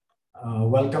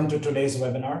Welcome to today's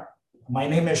webinar. My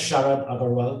name is Sharad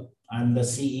Agarwal. I'm the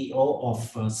CEO of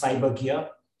CyberGear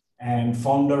and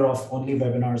founder of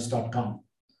onlywebinars.com.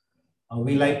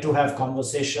 We like to have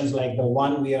conversations like the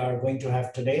one we are going to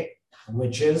have today,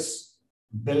 which is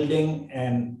building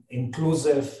an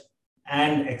inclusive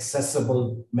and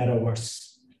accessible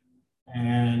metaverse.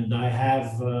 And I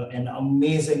have an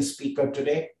amazing speaker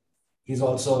today. He's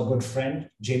also a good friend,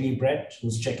 Jamie Brett,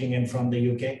 who's checking in from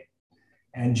the UK.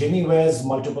 And Jamie wears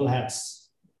multiple hats.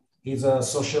 He's a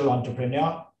social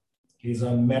entrepreneur. He's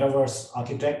a metaverse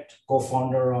architect,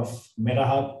 co-founder of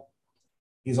MetaHub.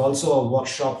 He's also a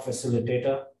workshop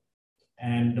facilitator.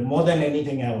 And more than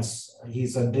anything else,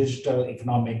 he's a digital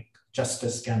economic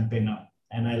justice campaigner.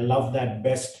 And I love that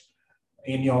best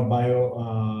in your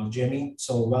bio, Jamie.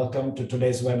 So welcome to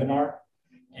today's webinar.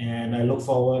 And I look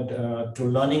forward to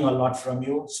learning a lot from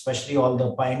you, especially all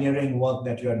the pioneering work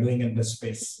that you are doing in this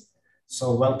space.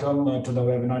 So welcome to the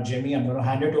webinar, Jamie. I'm going to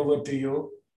hand it over to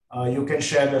you. You can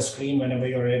share the screen whenever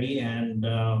you're ready, and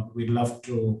we'd love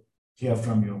to hear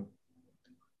from you.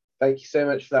 Thank you so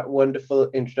much for that wonderful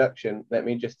introduction. Let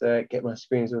me just get my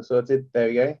screens all sorted. There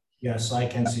we go. Yes, I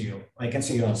can see you. I can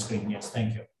see you on screen. Yes,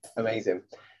 thank you. Amazing.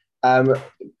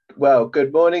 Well,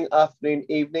 good morning, afternoon,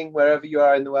 evening, wherever you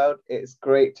are in the world. It's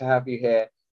great to have you here.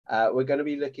 We're going to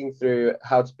be looking through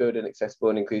how to build an accessible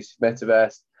and inclusive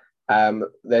metaverse.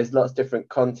 There's lots of different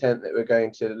content that we're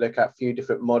going to look at, a few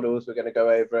different models we're going to go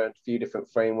over and a few different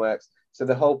frameworks. So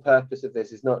the whole purpose of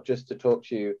this is not just to talk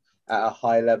to you at a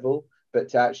high level, but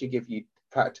to actually give you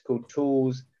practical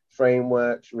tools,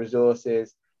 frameworks,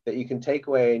 resources that you can take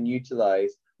away and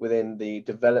utilize within the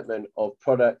development of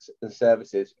products and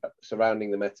services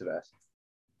surrounding the metaverse.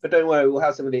 But don't worry, we'll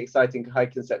have some of the exciting high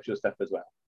conceptual stuff as well.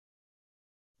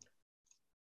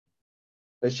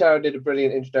 But Sharon did a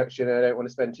brilliant introduction, and I don't want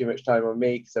to spend too much time on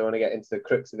me because I want to get into the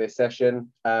crux of this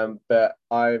session. But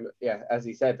I'm, as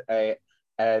he said,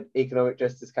 an economic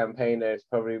justice campaigner is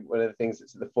probably one of the things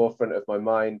that's at the forefront of my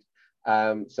mind.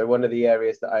 So one of the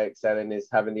areas that I excel in is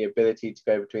having the ability to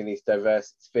go between these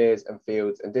diverse spheres and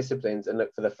fields and disciplines and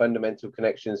look for the fundamental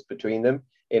connections between them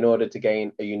in order to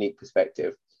gain a unique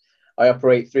perspective. I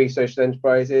operate 3 social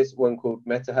enterprises, one called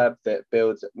MetaHub that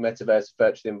builds metaverse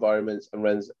virtual environments and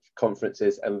runs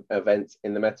conferences and events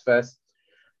in the metaverse.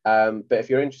 But if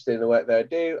you're interested in the work that I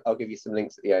do, I'll give you some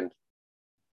links at the end.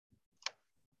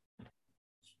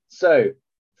 So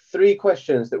 3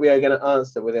 questions that we are going to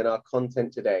answer within our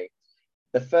content today.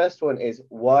 The first one is,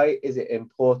 why is it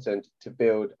important to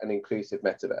build an inclusive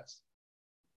metaverse?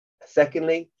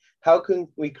 Secondly, how can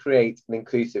we create an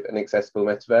inclusive and accessible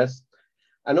metaverse?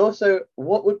 And also,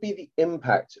 what would be the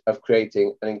impact of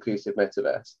creating an inclusive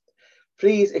metaverse?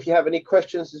 Please, if you have any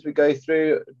questions as we go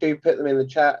through, do put them in the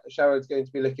chat. Sharon's going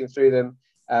to be looking through them.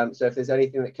 So if there's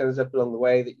anything that comes up along the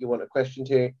way that you want a question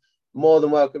to, more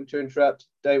than welcome to interrupt.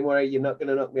 Don't worry, you're not going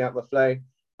to knock me out my flow.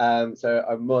 So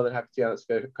I'm more than happy to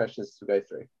answer questions as we go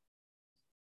through.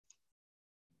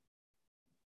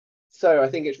 So I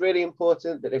think it's really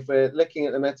important that if we're looking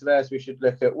at the metaverse, we should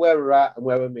look at where we're at and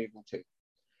where we're moving to.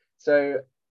 So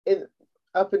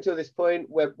up until this point,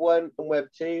 Web 1 and Web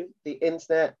 2, the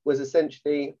internet was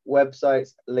essentially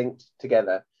websites linked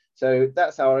together. So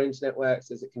that's how our internet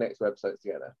works, as it connects websites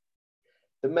together.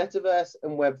 The metaverse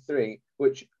and Web 3,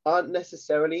 which aren't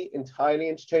necessarily entirely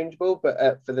interchangeable,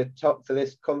 but for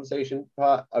this conversation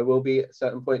part, I will be at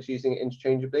certain points using it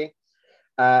interchangeably,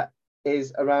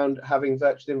 is around having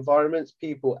virtual environments,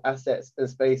 people, assets, and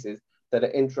spaces that are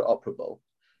interoperable.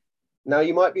 Now,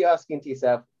 you might be asking to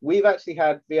yourself, we've actually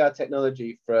had VR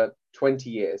technology for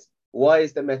 20 years. Why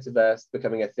is the metaverse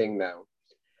becoming a thing now?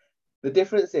 The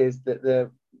difference is that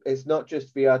it's not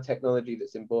just VR technology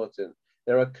that's important.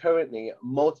 There are currently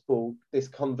this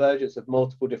convergence of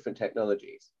multiple different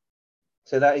technologies.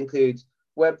 So that includes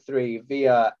Web3,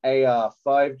 VR, AR,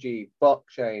 5G,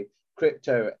 blockchain,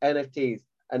 crypto, NFTs,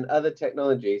 and other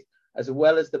technologies, as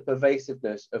well as the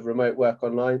pervasiveness of remote work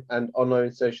online and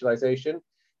online socialization.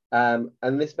 And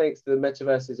this makes the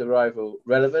metaverse's arrival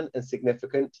relevant and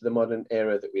significant to the modern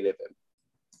era that we live in.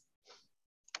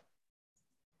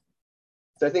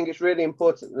 So I think it's really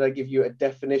important that I give you a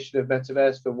definition of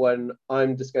metaverse for when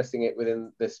I'm discussing it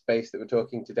within the space that we're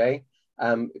talking today,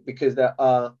 because there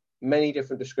are many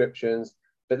different descriptions,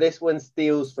 but this one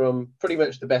steals from pretty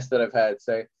much the best that I've heard.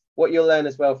 So what you'll learn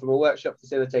as well from a workshop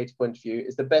facilitator point of view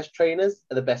is the best trainers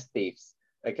are the best thieves.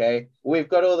 Okay, we've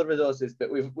got all the resources,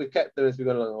 but we've kept them as we've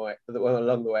gone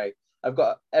along the way. I've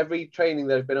got every training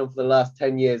that I've been on for the last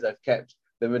 10 years. I've kept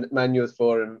the manuals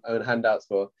for and handouts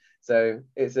for. So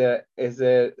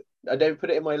I don't put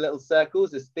it in my little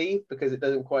circles as thief because it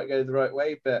doesn't quite go the right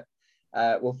way, but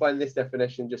we'll find this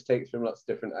definition just takes from lots of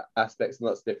different aspects and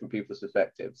lots of different people's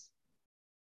perspectives.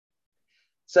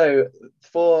 So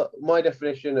for my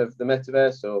definition of the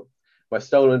metaverse, or my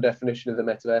stolen definition of the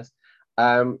metaverse,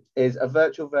 is a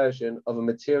virtual version of a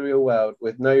material world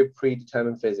with no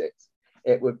predetermined physics.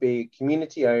 It would be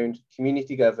community owned,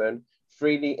 community governed,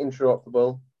 freely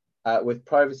interoperable, with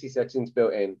privacy settings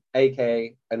built in,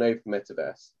 aka an open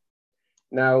metaverse.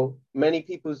 Now, many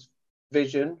people's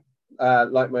vision,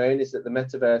 like my own, is that the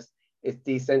metaverse is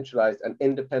decentralized and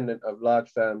independent of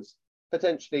large firms,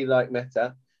 potentially like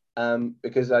Meta,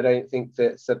 because I don't think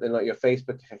that something like your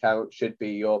Facebook account should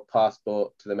be your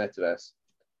passport to the metaverse.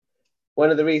 One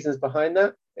of the reasons behind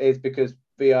that is because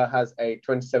VR has a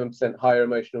 27% higher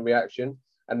emotional reaction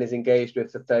and is engaged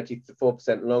with for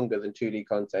 34% longer than 2D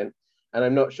content. And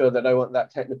I'm not sure that I want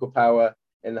that technical power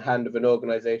in the hand of an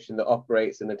organization that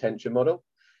operates an attention model.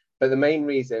 But the main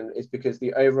reason is because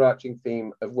the overarching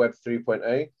theme of Web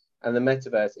 3.0 and the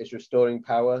metaverse is restoring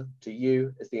power to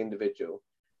you as the individual.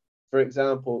 For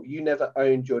example, you never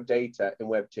owned your data in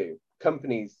Web 2.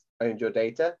 Companies owned your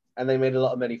data and they made a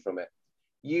lot of money from it.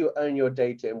 You own your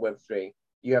data in Web 3.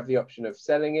 You have the option of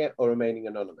selling it or remaining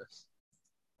anonymous.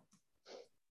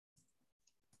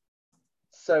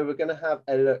 So we're going to have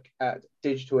a look at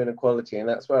digital inequality, and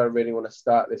that's where I really want to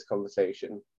start this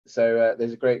conversation. So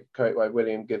there's a great quote by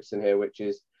William Gibson here, which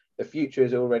is, "The future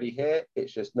is already here,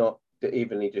 it's just not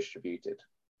evenly distributed."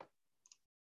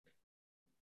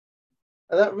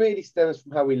 And that really stems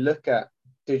from how we look at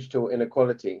digital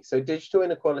inequality. So digital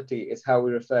inequality is how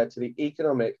we refer to the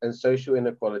economic and social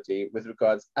inequality with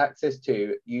regards access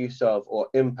to, use of, or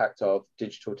impact of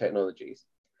digital technologies.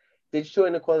 Digital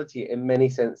inequality in many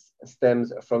senses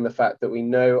stems from the fact that we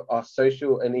know our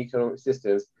social and economic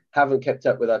systems haven't kept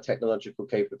up with our technological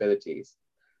capabilities.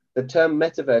 The term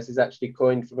metaverse is actually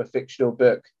coined from a fictional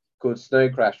book called Snow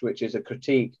Crash, which is a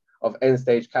critique of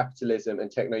end-stage capitalism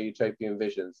and techno-utopian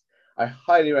visions. I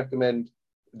highly recommend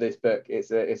this book.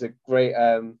 It's a great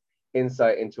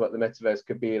insight into what the metaverse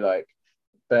could be like.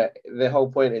 But the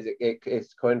whole point is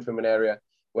it's coined from an area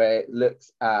where it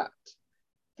looks at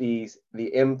the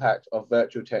impact of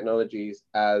virtual technologies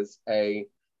as a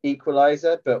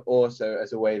equalizer, but also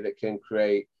as a way that can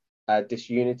create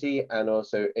disunity and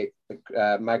also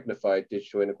magnified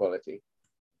digital inequality.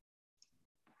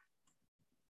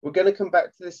 We're going to come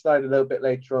back to this slide a little bit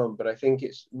later on, but I think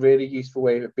it's really useful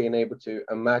way of being able to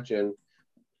imagine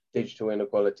digital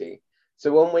inequality.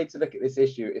 So one way to look at this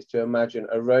issue is to imagine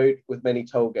a road with many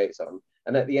toll gates on.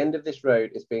 And at the end of this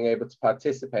road is being able to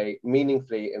participate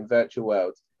meaningfully in virtual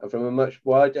worlds, and from a much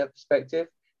wider perspective,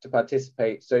 to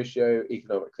participate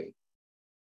socio-economically.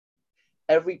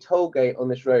 Every toll gate on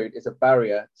this road is a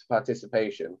barrier to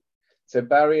participation. So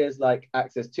barriers like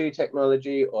access to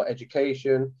technology or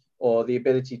education or the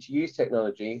ability to use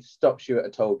technology stops you at a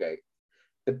toll gate.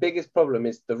 The biggest problem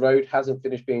is the road hasn't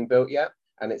finished being built yet,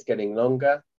 and it's getting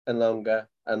longer and longer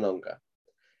and longer.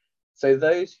 So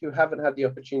those who haven't had the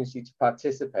opportunity to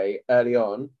participate early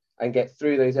on and get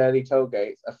through those early toll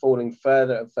gates are falling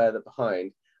further and further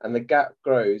behind, and the gap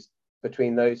grows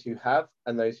between those who have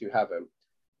and those who haven't.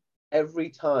 Every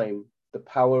time the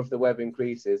power of the web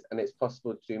increases and it's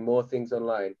possible to do more things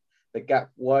online, the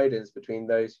gap widens between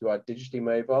those who are digitally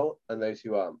mobile and those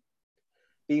who aren't.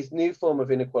 These new forms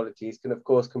of inequalities can, of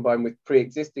course, combine with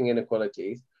pre-existing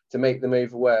inequalities to make them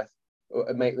even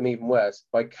worse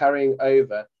by carrying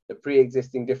over the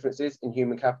pre-existing differences in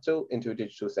human capital into a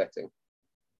digital setting.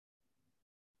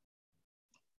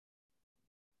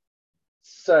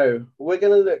 So we're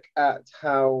going to look at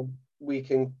how we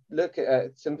can look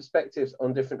at some perspectives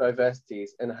on different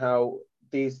diversities and how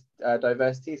these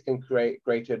diversities can create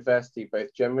greater adversity,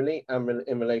 both generally and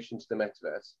in relation to the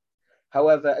metaverse.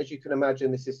 However, as you can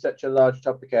imagine, this is such a large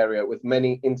topic area with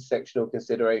many intersectional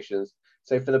considerations.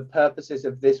 So for the purposes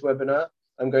of this webinar,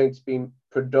 I'm going to be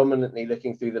predominantly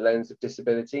looking through the lens of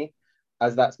disability,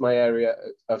 as that's my area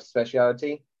of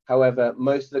speciality. However,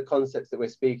 most of the concepts that we're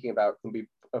speaking about can be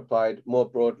applied more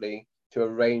broadly to a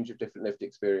range of different lived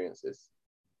experiences.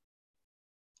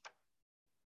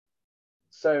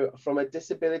 So from a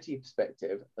disability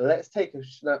perspective, let's take a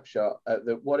snapshot at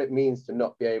what it means to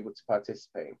not be able to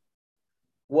participate.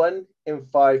 1 in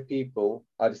 5 people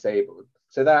are disabled.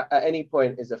 So that at any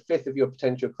point is a fifth of your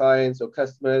potential clients or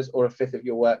customers or a fifth of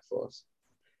your workforce.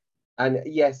 And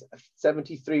yes,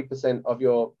 73% of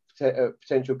your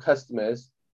potential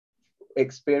customers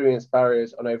experience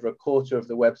barriers on over a quarter of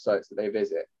the websites that they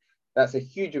visit. That's a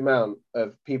huge amount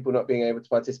of people not being able to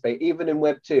participate, even in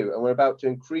Web 2, and we're about to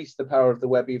increase the power of the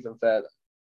web even further.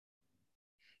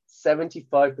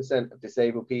 75% of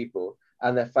disabled people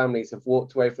and their families have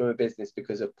walked away from a business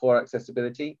because of poor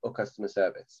accessibility or customer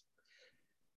service.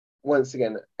 Once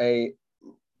again, a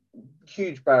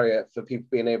huge barrier for people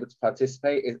being able to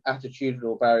participate is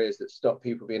attitudinal barriers that stop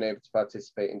people being able to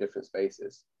participate in different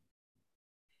spaces.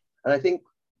 And I think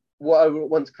what I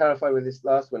want to clarify with this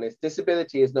last one is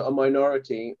disability is not a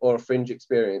minority or a fringe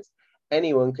experience.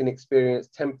 Anyone can experience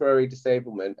temporary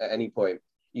disablement at any point.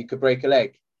 You could break a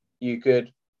leg, you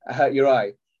could hurt your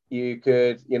eye, you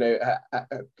could,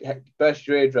 burst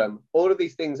your eardrum. All of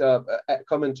these things are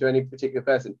common to any particular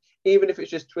person, even if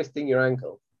it's just twisting your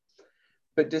ankle.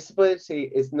 But disability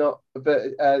is not,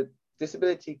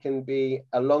 disability can be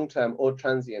a long-term or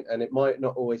transient, and it might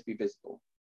not always be visible.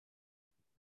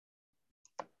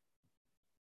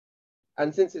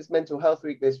 And since it's Mental Health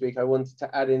Week this week, I wanted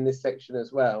to add in this section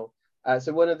as well.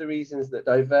 So one of the reasons that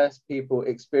diverse people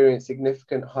experience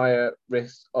significant higher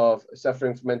risks of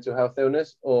suffering from mental health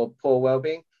illness or poor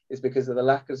well-being is because of the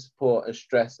lack of support and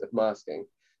stress of masking.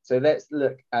 So let's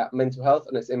look at mental health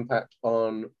and its impact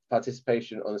on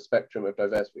participation on the spectrum of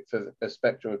diverse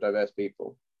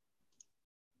people.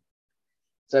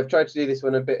 So I've tried to do this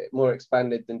one a bit more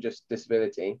expanded than just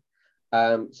disability.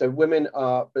 So women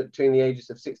are between the ages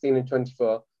of 16 and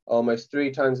 24, almost 3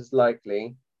 times as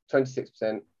likely,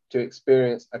 26%, to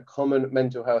experience a common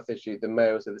mental health issue than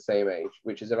males of the same age,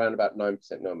 which is around about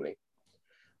 9% normally.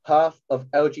 Half of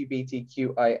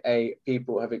LGBTQIA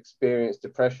people have experienced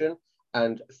depression,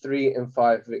 and 3 in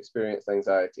 5 have experienced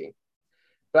anxiety.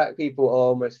 Black people are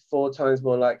almost 4 times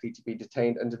more likely to be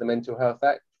detained under the Mental Health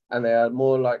Act, and they are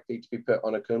more likely to be put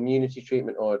on a community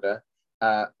treatment order,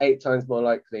 8 times more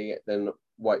likely than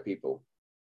white people.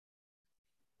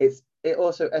 It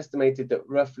also estimated that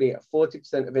roughly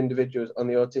 40% of individuals on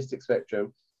the autistic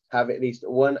spectrum have at least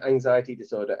one anxiety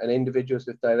disorder, and individuals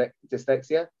with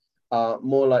dyslexia are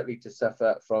more likely to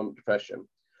suffer from depression.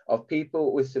 Of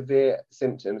people with severe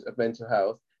symptoms of mental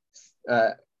health,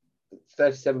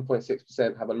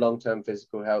 37.6% have a long-term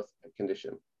physical health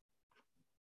condition.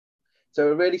 So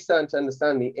we're really starting to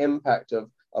understand the impact of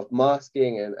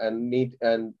masking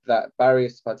and that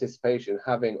barriers to participation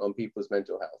having on people's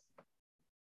mental health.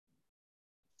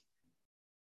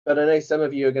 But I know some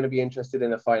of you are going to be interested in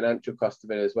the financial cost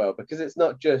of it as well, because it's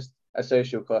not just a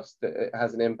social cost that it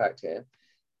has an impact here.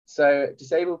 So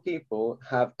disabled people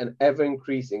have an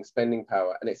ever-increasing spending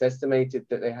power, and it's estimated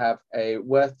that they have a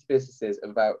worth to businesses of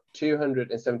about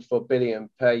 274 billion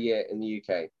per year in the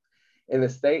UK. In the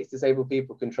States, disabled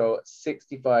people control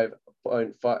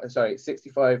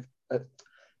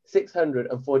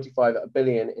 645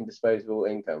 billion in disposable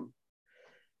income.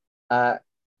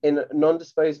 In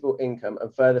non-disposable income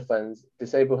and further funds,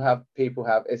 disabled people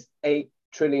have is £8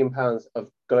 trillion of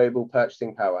global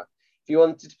purchasing power. If you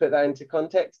wanted to put that into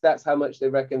context, that's how much they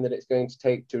reckon that it's going to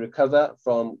take to recover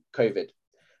from COVID.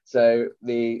 So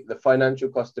the financial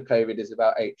cost of COVID is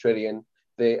about 8 trillion.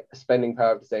 The spending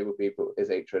power of disabled people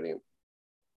is 8 trillion.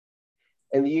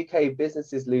 In the UK,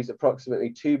 businesses lose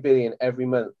approximately 2 billion every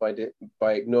month by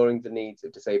ignoring the needs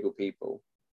of disabled people.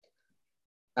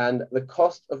 And the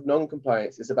cost of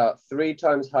non-compliance is about 3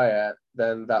 times higher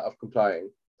than that of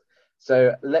complying.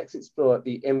 So let's explore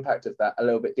the impact of that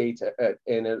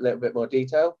in a little bit more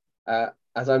detail.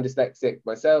 As I'm dyslexic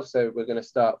myself, so we're going to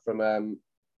start from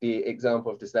the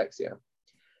example of dyslexia.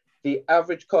 The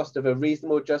average cost of a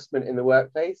reasonable adjustment in the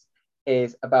workplace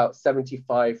is about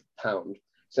 £75.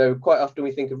 So quite often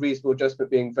we think of reasonable adjustment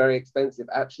being very expensive.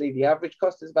 Actually, the average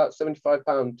cost is about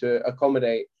 £75 to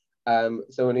accommodate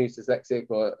someone who's dyslexic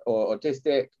or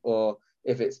autistic, or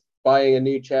if it's buying a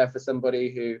new chair for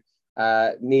somebody who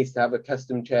needs to have a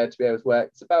custom chair to be able to work,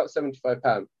 it's about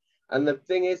 £75. And the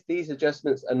thing is, these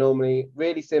adjustments are normally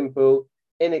really simple,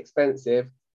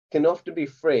 inexpensive, can often be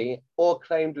free or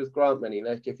claimed with grant money.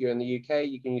 Like if you're in the UK,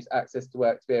 you can use Access to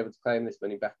Work to be able to claim this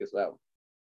money back as well.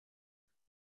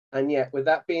 And yet, with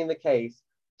that being the case,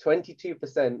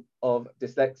 22% of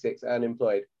dyslexics are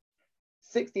unemployed.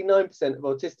 69% of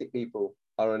autistic people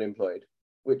are unemployed,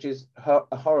 which is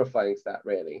a horrifying stat,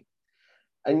 really.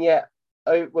 And yet,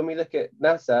 when we look at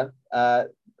NASA,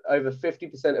 over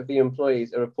 50% of the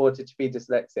employees are reported to be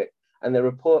dyslexic, and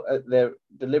they're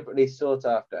deliberately sought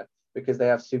after because they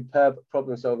have superb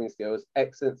problem-solving skills,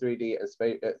 excellent 3D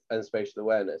and spatial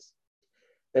awareness.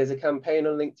 There's a campaign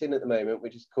on LinkedIn at the moment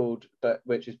it's called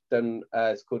Dyslexic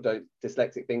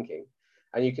Thinking.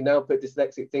 And you can now put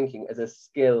dyslexic thinking as a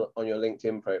skill on your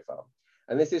LinkedIn profile.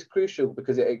 And this is crucial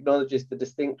because it acknowledges the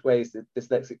distinct ways that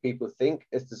dyslexic people think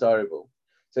is desirable.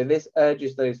 So this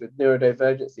urges those with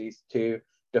neurodivergencies to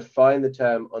define the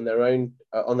term on their own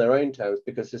terms,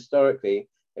 because historically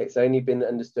it's only been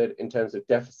understood in terms of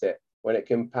deficit when it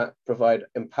can provide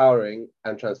empowering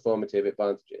and transformative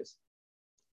advantages.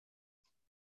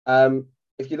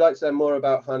 If you'd like to learn more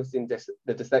about harnessing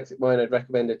the dyslexic mind, I'd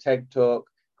recommend a TED talk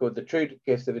called The True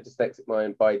Gifts of a Dyslexic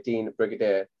Mind by Dean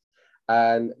Brigadier.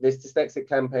 And this dyslexic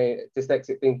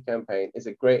thinking campaign is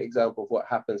a great example of what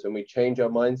happens when we change our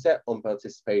mindset on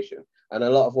participation. And a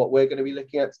lot of what we're going to be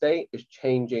looking at today is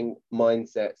changing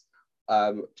mindsets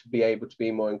to be able to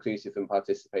be more inclusive and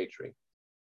participatory.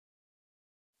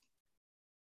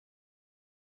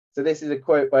 So this is a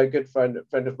quote by a good friend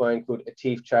of mine called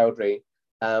Atif Chowdhury,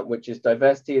 which is,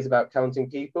 diversity is about counting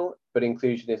people, but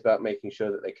inclusion is about making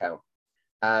sure that they count.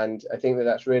 And I think that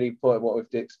that's really important. What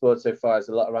we've explored so far is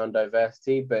a lot around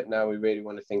diversity, but now we really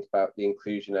want to think about the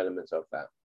inclusion elements of that.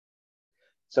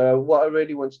 So what I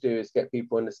really want to do is get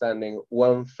people understanding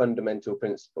one fundamental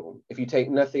principle. If you take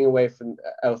nothing away from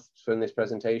this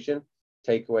presentation,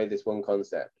 take away this one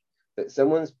concept, that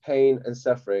someone's pain and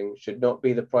suffering should not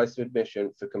be the price of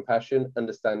admission for compassion,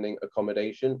 understanding,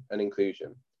 accommodation, and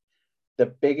inclusion. The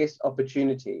biggest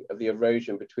opportunity of the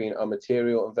erosion between our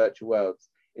material and virtual worlds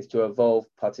is to evolve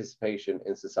participation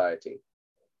in society.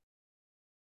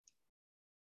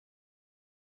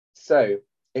 So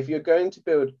if you're going to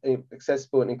build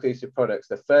accessible and inclusive products,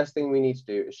 the first thing we need to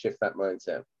do is shift that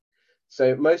mindset.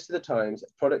 So most of the times,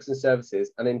 products and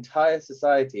services and entire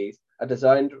societies are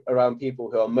designed around people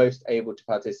who are most able to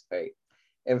participate.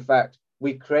 In fact,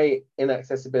 we create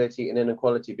inaccessibility and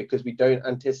inequality because we don't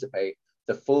anticipate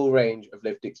the full range of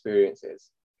lived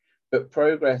experiences. But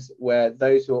progress where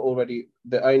those who are already,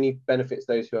 that only benefits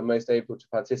those who are most able to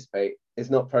participate, is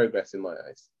not progress in my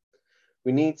eyes.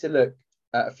 We need to look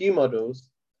at a few models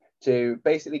to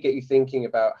basically get you thinking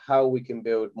about how we can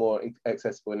build more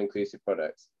accessible and inclusive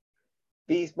products.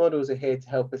 These models are here to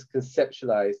help us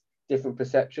conceptualize different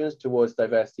perceptions towards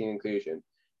diversity and inclusion.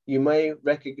 You may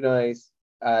recognize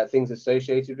things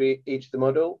associated with each of the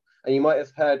model, and you might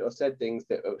have heard or said things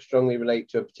that strongly relate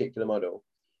to a particular model.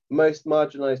 Most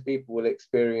marginalized people will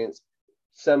experience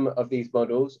some of these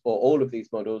models or all of these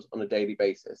models on a daily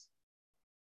basis.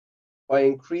 By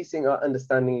increasing our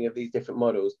understanding of these different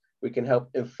models, we can help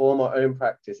inform our own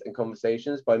practice and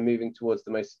conversations by moving towards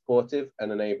the most supportive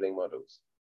and enabling models.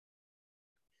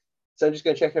 So I'm just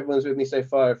going to check everyone's with me so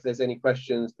far if there's any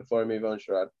questions before I move on,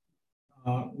 Sharad.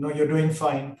 No, you're doing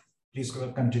fine. Please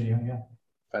continue. Yeah.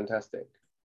 Fantastic.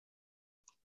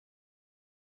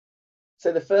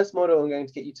 So the first model I'm going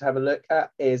to get you to have a look at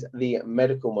is the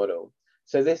medical model.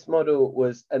 So this model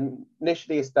was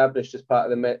initially established as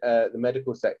part of the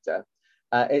medical sector.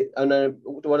 And I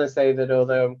want to say that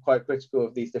although I'm quite critical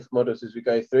of these different models as we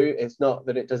go through, it's not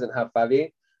that it doesn't have value.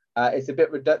 It's a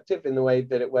bit reductive in the way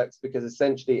that it works because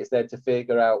essentially it's there to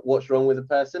figure out what's wrong with a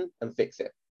person and fix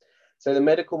it. So the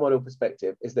medical model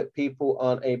perspective is that people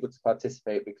aren't able to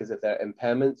participate because of their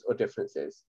impairments or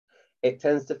differences. It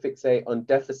tends to fixate on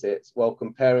deficits while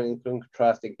comparing and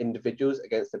contrasting individuals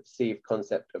against the perceived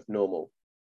concept of normal.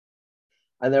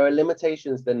 And there are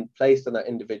limitations then placed on that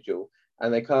individual,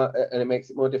 and they can't, and it makes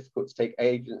it more difficult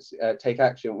to take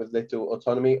action with little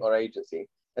autonomy or agency.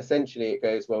 Essentially, it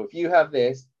goes, well, if you have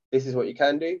this, this is what you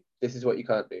can do, this is what you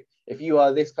can't do. If you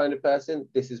are this kind of person,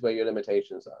 this is where your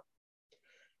limitations are.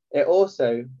 It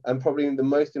also, and probably the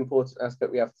most important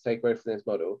aspect we have to take away from this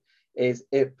model, is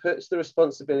it puts the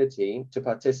responsibility to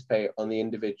participate on the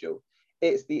individual.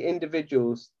 It's the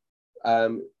individual's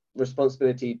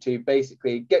responsibility to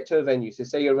basically get to a venue. So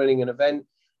say you're running an event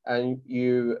and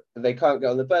they can't get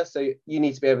on the bus, so you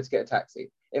need to be able to get a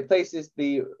taxi. It places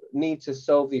the need to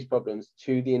solve these problems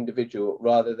to the individual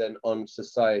rather than on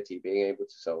society being able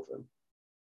to solve them.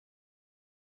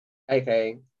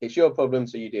 Okay, it's your problem,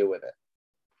 so you deal with it.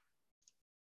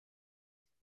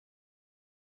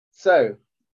 So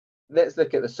let's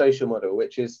look at the social model,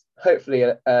 which is hopefully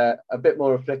a bit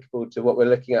more applicable to what we're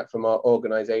looking at from our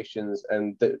organizations,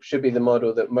 and that should be the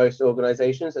model that most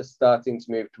organizations are starting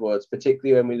to move towards,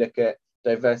 particularly when we look at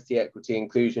diversity, equity,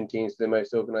 inclusion teams for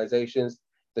most organizations.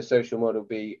 The social model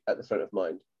be at the front of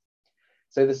mind.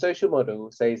 So the social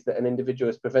model says that an individual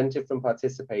is prevented from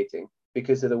participating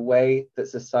because of the way that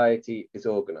society is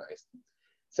organized.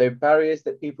 So barriers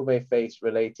that people may face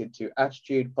related to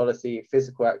attitude, policy,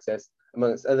 physical access,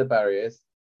 amongst other barriers,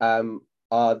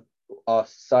 are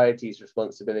society's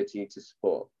responsibility to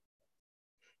support.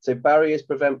 So barriers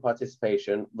prevent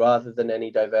participation rather than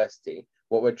any diversity.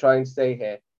 What we're trying to say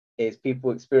here is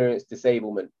people experience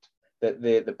disablement, that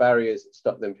the barriers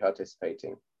stop them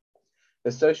participating.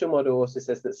 The social model also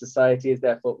says that society is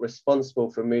therefore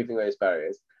responsible for removing those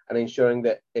barriers and ensuring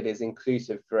that it is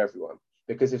inclusive for everyone.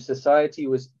 Because if society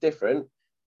was different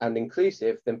and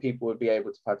inclusive, then people would be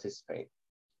able to participate.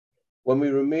 When we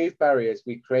remove barriers,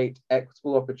 we create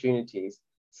equitable opportunities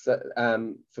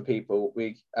for people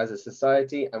as a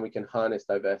society, and we can harness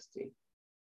diversity.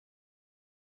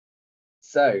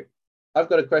 So I've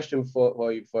got a question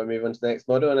for you before I move on to the next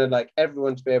model, and I'd like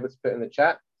everyone to be able to put in the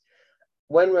chat.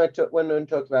 When we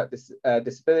talk about this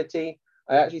disability,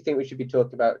 I actually think we should be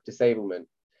talking about disablement.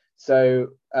 So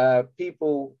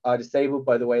people are disabled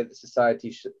by the way that society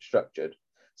is structured.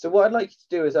 So what I'd like you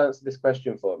to do is answer this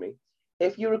question for me.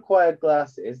 If you required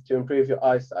glasses to improve your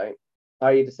eyesight,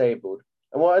 are you disabled?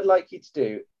 And what I'd like you to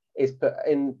do is put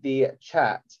in the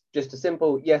chat just a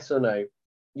simple yes or no,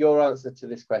 your answer to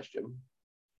this question.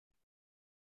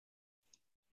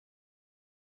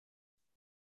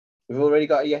 We've already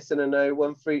got a yes and a no,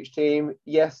 one for each team.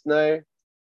 Yes, no.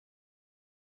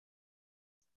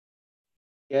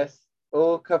 Yes.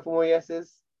 Oh, a couple more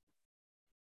yeses.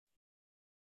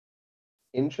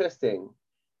 Interesting.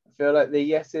 I feel like the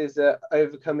yeses are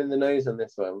overcoming the no's on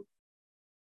this one.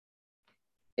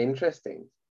 Interesting.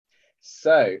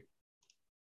 So,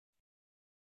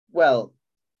 well,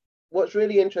 what's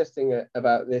really interesting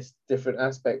about this different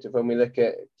aspect of when we look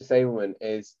at disablement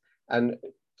is, and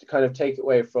to kind of take it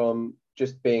away from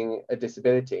just being a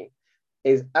disability,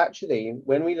 is actually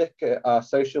when we look at our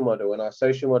social model and our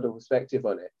social model perspective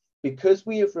on it, because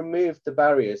we have removed the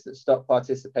barriers that stop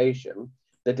participation,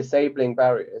 the disabling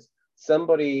barriers,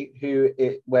 somebody who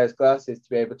wears glasses to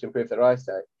be able to improve their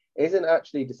eyesight isn't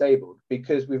actually disabled,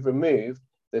 because we've removed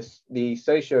the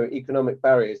socio-economic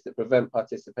barriers that prevent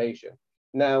participation.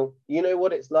 Now, you know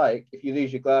what it's like if you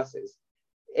lose your glasses.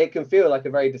 It can feel like a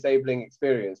very disabling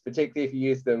experience, particularly if you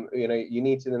use them, you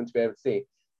need them to be able to see.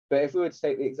 But if we were to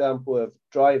take the example of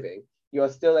driving, you are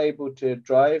still able to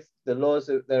drive. There are laws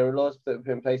that have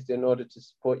been placed in order to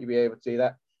support you be able to do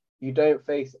that. You don't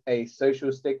face a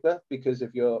social stigma because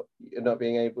of you're not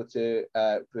being able to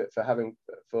for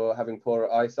having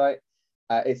poorer eyesight.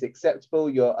 It's acceptable.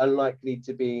 You're unlikely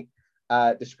to be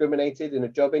discriminated in a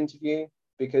job interview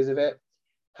because of it.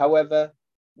 However,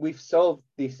 we've solved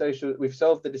the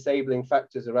disabling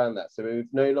factors around that. So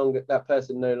that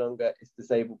person no longer is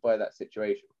disabled by that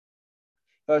situation.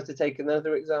 If I was to take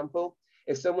another example,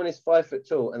 if someone is 5 foot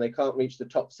tall and they can't reach the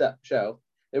top shelf,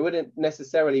 they wouldn't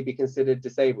necessarily be considered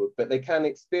disabled, but they can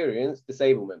experience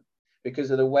disablement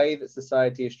because of the way that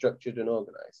society is structured and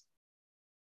organized.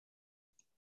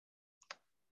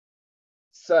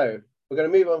 So we're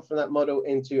going to move on from that model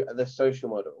into the social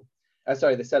model. The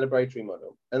celebratory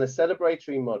model. And the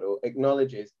celebratory model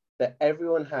acknowledges that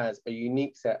everyone has a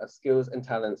unique set of skills and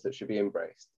talents that should be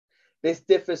embraced. This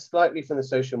differs slightly from the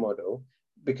social model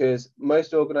because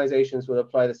most organizations will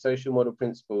apply the social model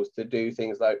principles to do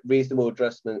things like reasonable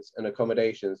adjustments and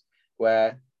accommodations,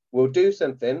 where we'll do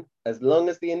something as long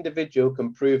as the individual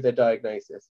can prove their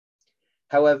diagnosis.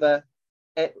 However,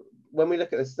 when we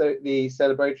look at the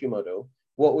celebratory model,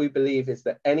 what we believe is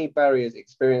that any barriers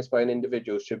experienced by an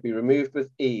individual should be removed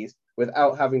with ease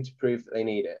without having to prove that they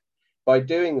need it. By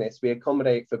doing this, we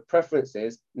accommodate for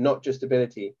preferences, not just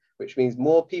ability, which means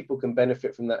more people can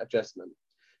benefit from that adjustment.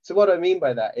 So what I mean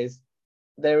by that is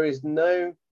there is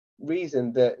no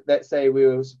reason that, let's say we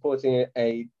were supporting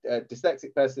a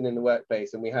dyslexic person in the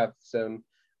workplace and we have some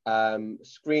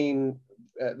let's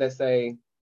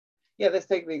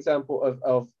take the example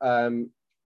of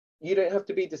you don't have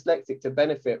to be dyslexic to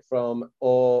benefit from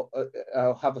or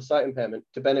have a sight impairment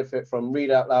to benefit from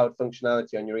read out loud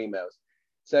functionality on your emails.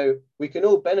 So we can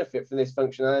all benefit from this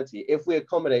functionality if we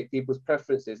accommodate people's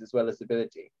preferences as well as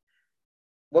ability.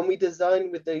 When we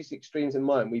design with those extremes in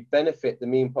mind, we benefit the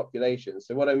mean population.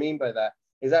 So what I mean by that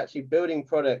is actually building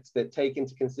products that take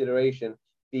into consideration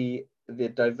the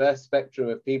diverse spectrum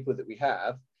of people that we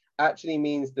have actually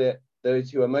means that those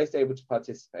who are most able to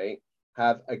participate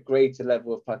have a greater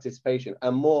level of participation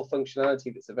and more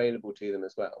functionality that's available to them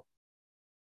as well.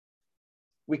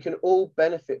 We can all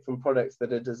benefit from products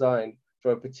that are designed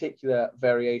for a particular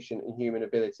variation in human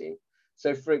ability.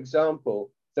 So for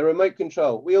example, the remote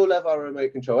control, we all love our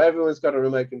remote control. Everyone's got a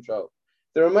remote control.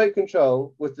 The remote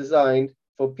control was designed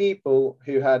for people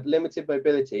who had limited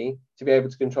mobility to be able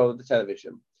to control the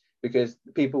television because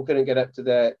people couldn't get up to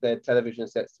their television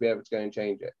sets to be able to go and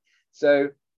change it. So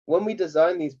when we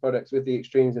design these products with the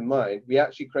extremes in mind, we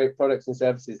actually create products and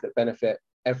services that benefit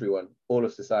everyone, all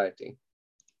of society.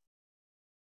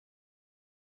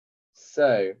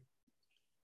 So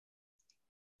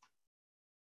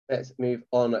let's move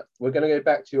on. We're going to go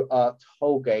back to our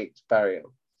tollgate barrier.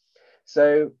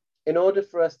 So in order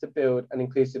for us to build an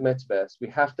inclusive metaverse, we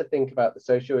have to think about the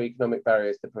socio-economic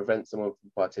barriers that prevent someone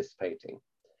from participating.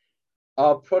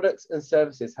 Our products and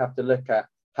services have to look at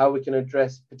how we can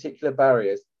address particular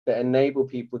barriers that enable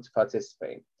people to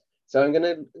participate. So I'm going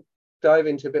to dive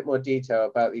into a bit more detail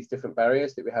about these different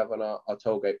barriers that we have on our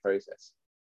tollgate process.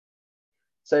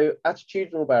 So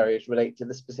attitudinal barriers relate to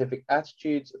the specific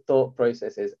attitudes, thought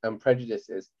processes, and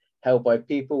prejudices held by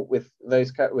people with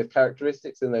those with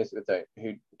characteristics and those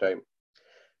who don't.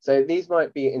 So these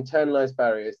might be internalized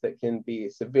barriers that can be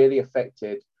severely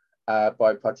affected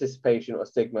by participation or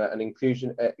stigma and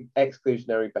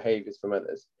exclusionary behaviors from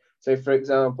others. So for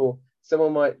example,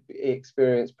 someone might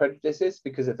experience prejudices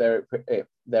because of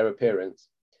their appearance.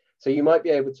 So you might be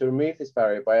able to remove this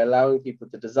barrier by allowing people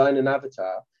to design an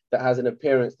avatar that has an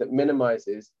appearance that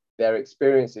minimizes their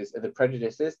experiences of the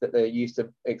prejudices that they're used to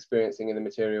experiencing in the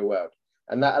material world.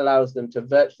 And that allows them to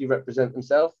virtually represent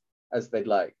themselves as they'd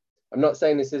like. I'm not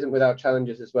saying this isn't without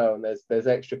challenges as well, and there's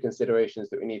extra considerations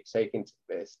that we need to take into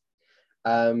this.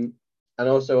 And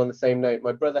also on the same note,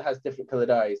 my brother has different colored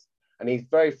eyes, and he's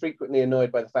very frequently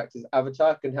annoyed by the fact his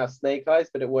avatar can have snake eyes,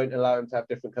 but it won't allow him to have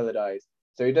different colored eyes.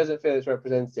 So he doesn't feel it's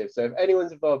representative. So if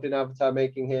anyone's involved in avatar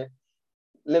making here,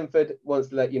 Linford wants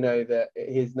to let you know that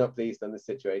he's not pleased on this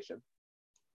situation.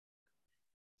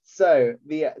 So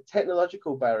the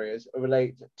technological barriers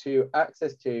relate to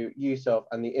access to, use of,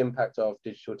 and the impact of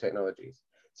digital technologies.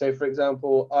 So for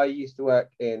example, I used to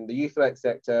work in the youth work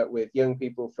sector with young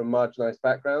people from marginalized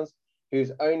backgrounds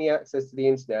whose only access to the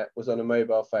internet was on a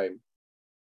mobile phone.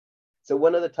 So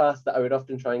one of the tasks that I would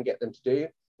often try and get them to do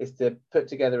is to put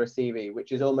together a CV,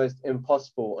 which is almost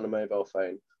impossible on a mobile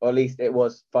phone, or at least it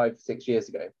was 5 or 6 years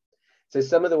ago. So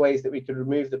some of the ways that we could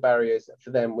remove the barriers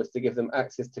for them was to give them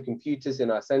access to computers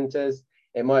in our centres.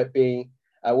 It might be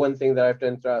one thing that I've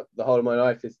done throughout the whole of my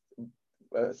life is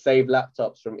save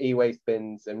laptops from e-waste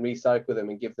bins and recycle them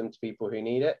and give them to people who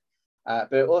need it.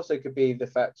 But it also could be the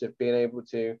fact of being able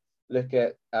to look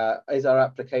at, is our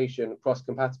application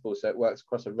cross-compatible so it works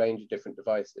across a range of different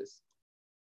devices.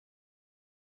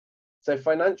 So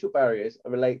financial barriers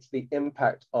relate to the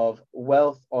impact of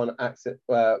wealth on accessing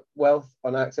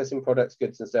products,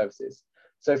 goods, and services.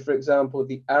 So for example,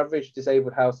 the average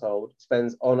disabled household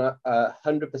spends on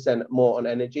 100% more on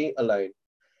energy alone.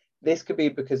 This could be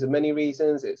because of many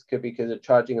reasons. It could be because of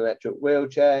charging an electric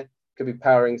wheelchair, it could be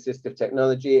powering assistive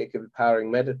technology, it could be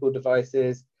powering medical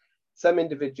devices. Some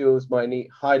individuals might need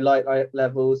high light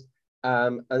levels,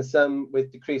 and some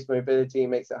with decreased mobility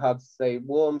makes it hard to stay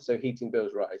warm, so heating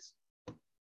bills rise.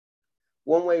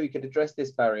 One way we could address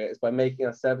this barrier is by making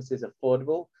our services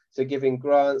affordable, so giving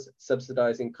grants,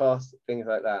 subsidizing costs, things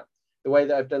like that. The way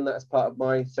that I've done that as part of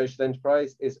my social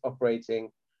enterprise is operating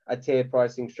a tiered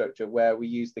pricing structure where we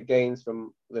use the gains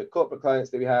from the corporate clients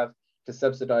that we have to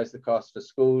subsidize the costs for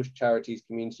schools, charities,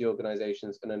 community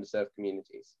organizations, and underserved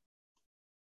communities.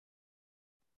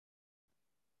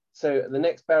 So the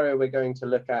next barrier we're going to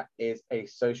look at is a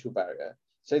social barrier.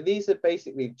 So these are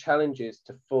basically challenges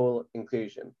to full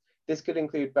inclusion. This could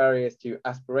include barriers to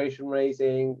aspiration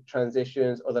raising,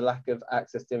 transitions, or the lack of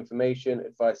access to information,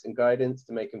 advice, and guidance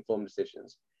to make informed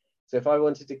decisions. So if I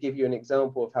wanted to give you an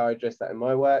example of how I address that in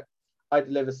my work, I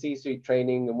deliver C-suite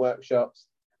training and workshops,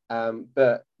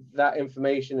 but that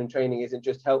information and training isn't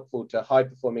just helpful to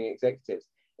high-performing executives.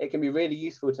 It can be really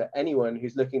useful to anyone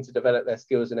who's looking to develop their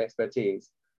skills and expertise.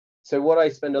 So what I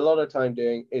spend a lot of time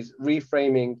doing is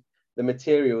reframing the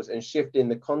materials and shifting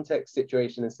the context,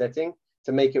 situation, and setting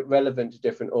to make it relevant to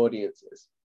different audiences.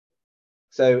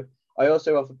 So I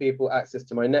also offer people access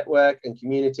to my network and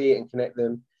community and connect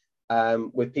them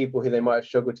with people who they might have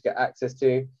struggled to get access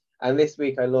to. And this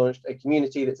week I launched a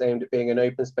community that's aimed at being an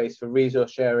open space for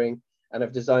resource sharing, and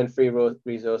I've designed free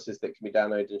resources that can be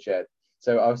downloaded and shared.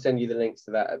 So I'll send you the links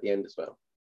to that at the end as well.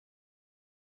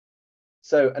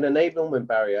 So an enablement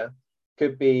barrier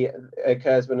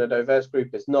occurs when a diverse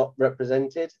group is not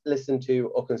represented, listened to,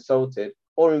 or consulted,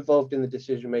 or involved in the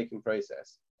decision-making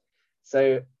process.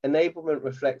 So enablement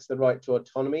reflects the right to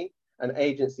autonomy and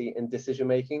agency in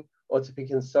decision-making, or to be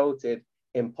consulted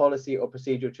in policy or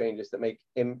procedural changes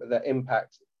that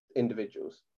impact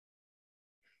individuals.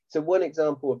 So one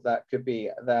example of that could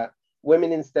be that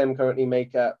women in STEM currently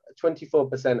make up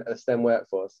 24% of the STEM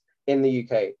workforce in the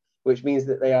UK, which means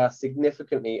that they are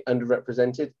significantly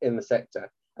underrepresented in the sector,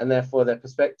 and therefore their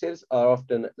perspectives are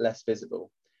often less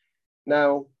visible.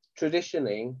 Now,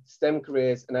 traditionally, STEM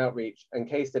careers and outreach and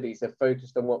case studies have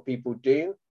focused on what people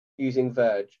do using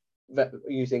verbs,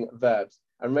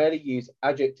 and rarely use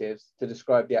adjectives to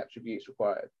describe the attributes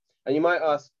required. And you might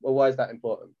ask, well, why is that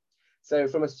important? So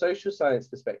from a social science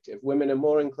perspective, women are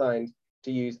more inclined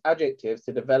to use adjectives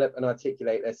to develop and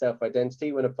articulate their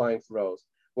self-identity when applying for roles,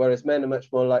 whereas men are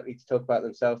much more likely to talk about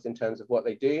themselves in terms of what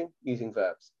they do using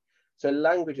verbs. So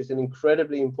language is an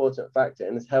incredibly important factor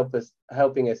and is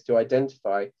helping us to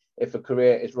identify if a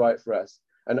career is right for us.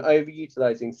 and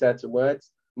overutilizing certain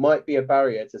words might be a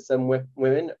barrier to some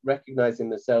women recognizing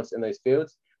themselves in those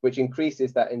fields, which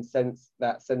increases that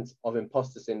sense of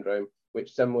imposter syndrome,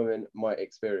 which some women might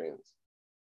experience.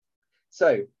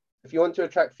 So if you want to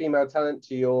attract female talent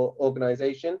to your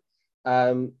organization,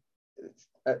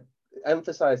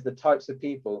 emphasize the types of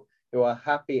people who are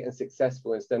happy and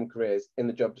successful in STEM careers in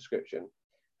the job description.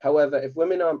 However, if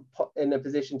women aren't in a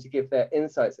position to give their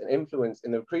insights and influence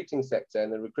in the recruiting sector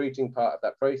and the recruiting part of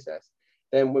that process,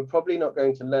 then we're probably not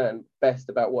going to learn best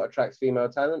about what attracts female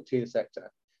talent to the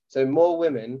sector. So more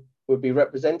women would be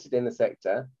represented in the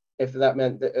sector if that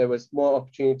meant that there was more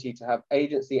opportunity to have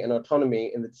agency and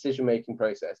autonomy in the decision-making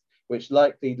process, which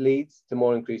likely leads to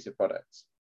more inclusive products.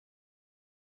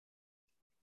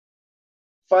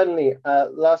 Finally,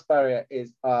 last barrier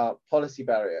is our policy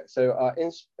barrier. So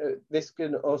this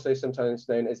can also sometimes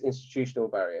known as institutional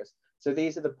barriers. So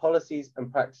these are the policies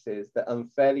and practices that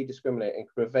unfairly discriminate and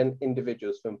prevent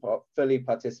individuals from fully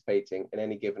participating in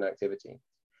any given activity.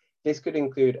 This could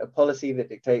include a policy that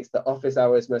dictates that office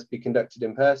hours must be conducted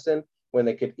in person when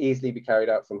they could easily be carried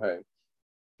out from home.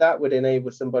 That would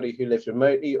enable somebody who lives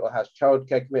remotely or has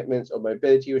childcare commitments or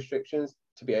mobility restrictions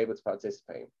to be able to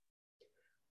participate.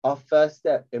 Our first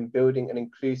step in building an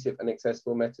inclusive and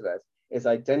accessible metaverse is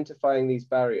identifying these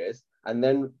barriers and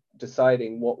then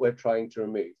deciding what we're trying to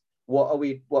remove.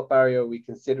 What barrier are we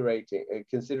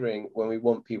considering when we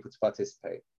want people to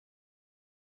participate?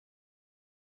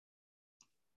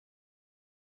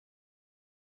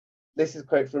 This is a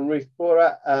quote from Ruth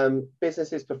Bora.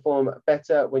 Businesses perform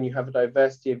better when you have a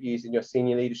diversity of views in your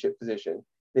senior leadership position.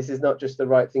 This is not just the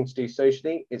right thing to do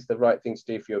socially, it's the right thing to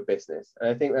do for your business. And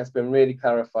I think that's been really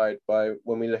clarified by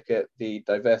when we look at the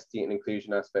diversity and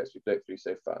inclusion aspects we've looked through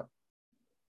so far.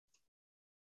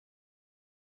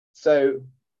 So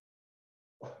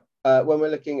when we're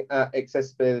looking at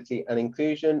accessibility and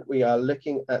inclusion, we are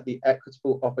looking at the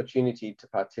equitable opportunity to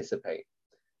participate.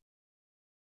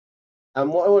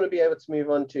 And what I want to be able to move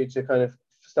on to kind of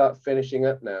start finishing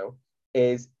up now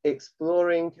is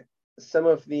exploring some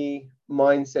of the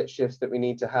mindset shifts that we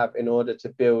need to have in order to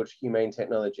build humane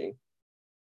technology.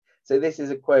 So this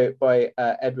is a quote by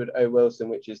Edward O. Wilson,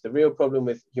 which is: the real problem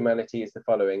with humanity is the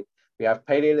following. We have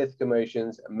Paleolithic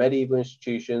emotions, medieval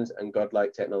institutions, and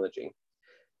godlike technology.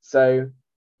 So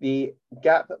the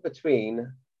gap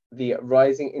between the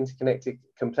rising interconnected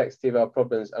complexity of our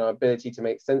problems and our ability to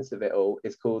make sense of it all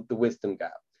is called the wisdom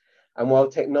gap. And while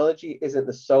technology isn't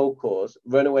the sole cause,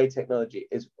 runaway technology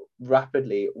is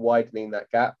rapidly widening that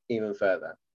gap even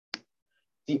further.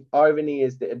 The irony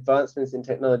is that advancements in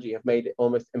technology have made it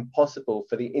almost impossible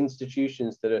for the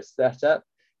institutions that are set up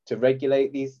to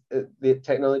regulate the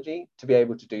technology to be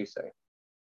able to do so.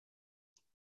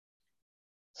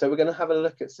 So we're going to have a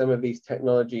look at some of these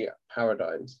technology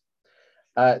paradigms.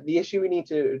 The issue we need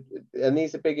to, and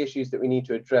these are big issues that we need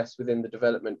to address within the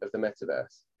development of the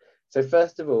metaverse. So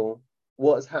first of all,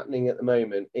 what's happening at the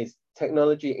moment is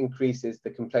technology increases the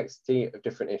complexity of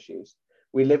different issues.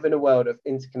 We live in a world of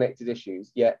interconnected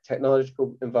issues, yet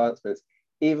technological advancements,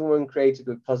 even when created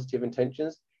with positive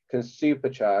intentions, can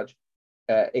supercharge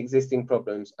existing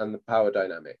problems and the power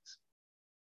dynamics.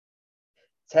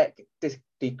 Tech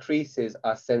decreases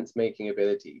our sense-making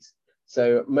abilities.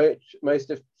 So most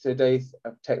of today's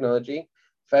technology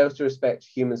fails to respect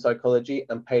human psychology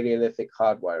and Paleolithic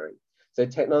hardwiring. So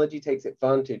technology takes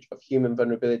advantage of human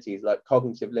vulnerabilities like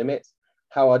cognitive limits,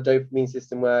 how our dopamine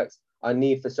system works, our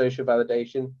need for social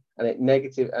validation,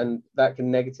 and that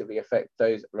can negatively affect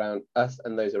those around us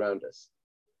and those around us.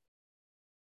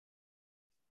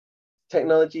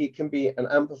 Technology can be an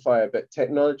amplifier, but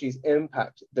technology's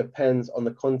impact depends on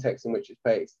the context in which it's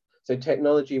placed. So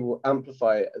technology will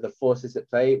amplify the forces at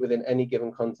play within any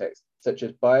given context, such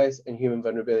as bias and human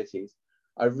vulnerabilities.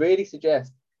 I really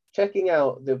suggest checking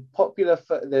out the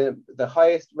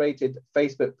highest rated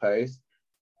Facebook post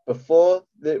before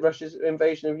Russia's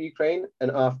invasion of Ukraine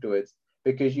and afterwards,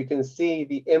 because you can see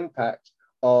the impact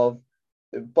of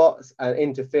the bots and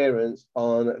interference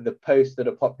on the posts that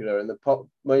are popular. And the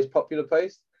most popular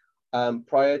posts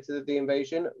prior to the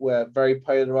invasion were very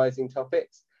polarizing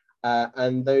topics.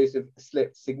 And those have